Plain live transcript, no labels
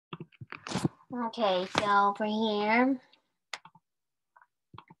Okay, so over here,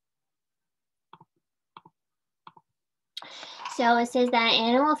 so it says that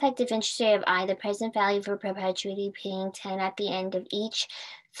annual effective interest rate of I, the present value for perpetuity, paying 10 at the end of each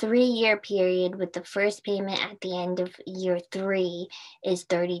 3-year period with the first payment at the end of year 3 is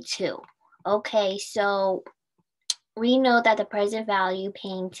 32. Okay, so we know that the present value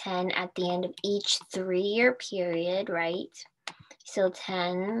paying 10 at the end of each 3-year period, right? So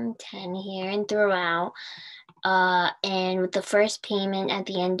 10 here and throughout. And with the first payment at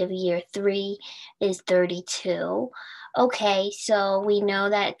the end of year 3 is 32. Okay, so we know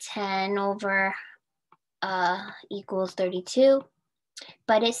that 10 over equals 32.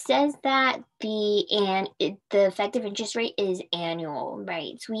 But it says that the effective interest rate is annual,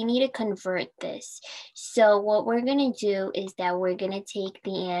 right? So we need to convert this. So what we're going to do is that we're going to take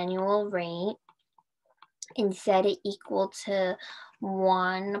the annual rate and set it equal to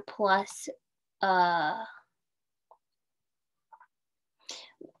 1 plus,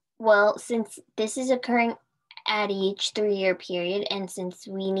 well, since this is occurring at each 3-year period, and since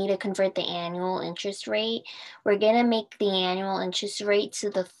we need to convert the annual interest rate, we're going to make the annual interest rate to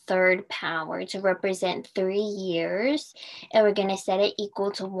the 3rd power to represent 3 years, and we're going to set it equal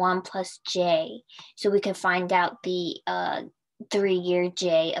to 1 plus j, so we can find out the 3-year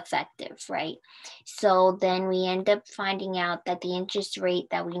j effective, right? So then we end up finding out that the interest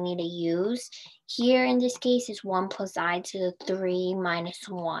rate that we need to use here in this case is 1 plus I to the 3 minus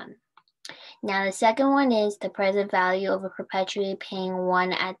 1. Now the second one is the present value of a perpetuity paying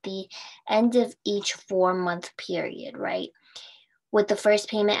 1 at the end of each 4-month period, right? With the first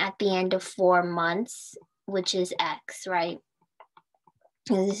payment at the end of 4 months, which is X, right?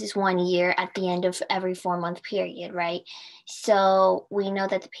 And this is 1 year at the end of every 4-month period, right? So we know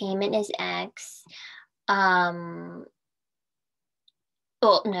that the payment is X. We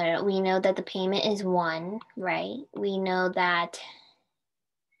know that the payment is 1, right? We know that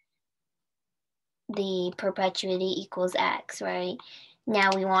the perpetuity equals X, right? Now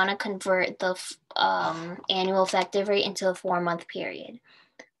we want to convert the annual effective rate into a 4-month period.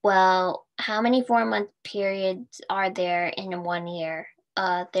 Well, how many 4-month periods are there in 1 year?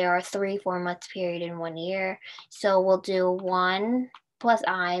 There are 3 4-month periods in 1 year. So we'll do 1 plus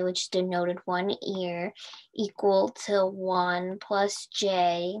I, which denoted 1 year, equal to 1 plus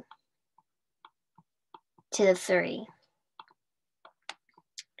j to the 3.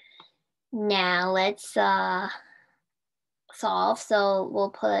 Now let's solve.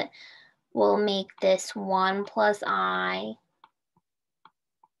 So we'll make this 1 plus I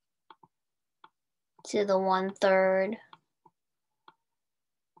to the 1/3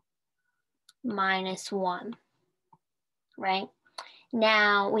 minus 1, right?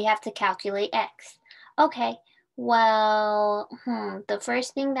 Now we have to calculate X. Okay, well, the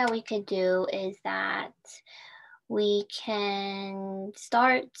first thing that we could do is that we can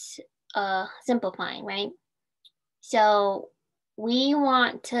start simplifying, right? So we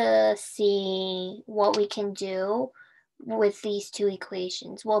want to see what we can do with these 2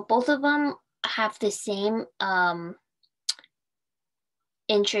 equations. Well, both of them have the same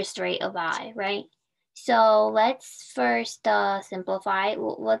interest rate of I, right? So let's first simplify.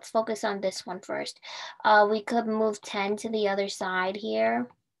 Let's focus on this one first. We could move 10 to the other side here.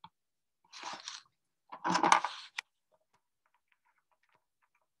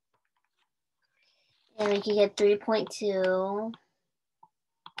 And we can get 3.2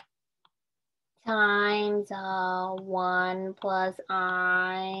 times 1 plus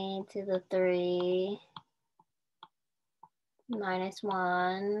I to the 3 minus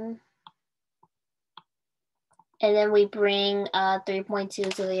 1. And then we bring 3.2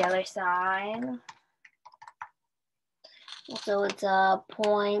 to the other side. So it's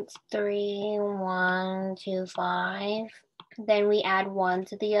 0.3125. Then we add 1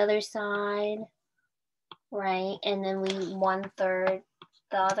 to the other side, right? And then we 1/3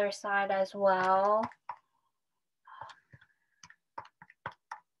 the other side as well,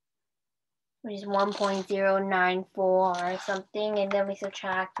 which is 1.094 or something. And then we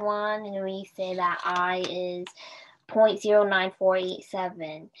subtract 1 and we say that I is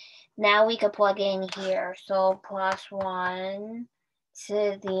 0.09487. Now we could plug in here. So plus 1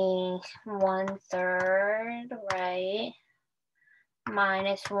 to the 1/3, right?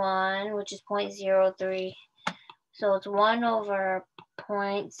 Minus 1, which is 0.03. So it's 1 over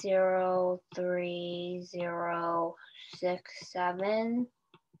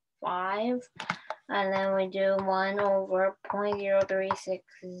 0.03067.5. And then we do 1 over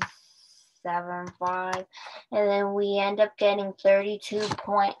 0.0367 0.75, and then we end up getting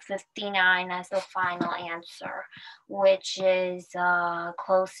 32.59 as the final answer, which is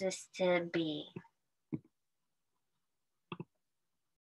closest to B.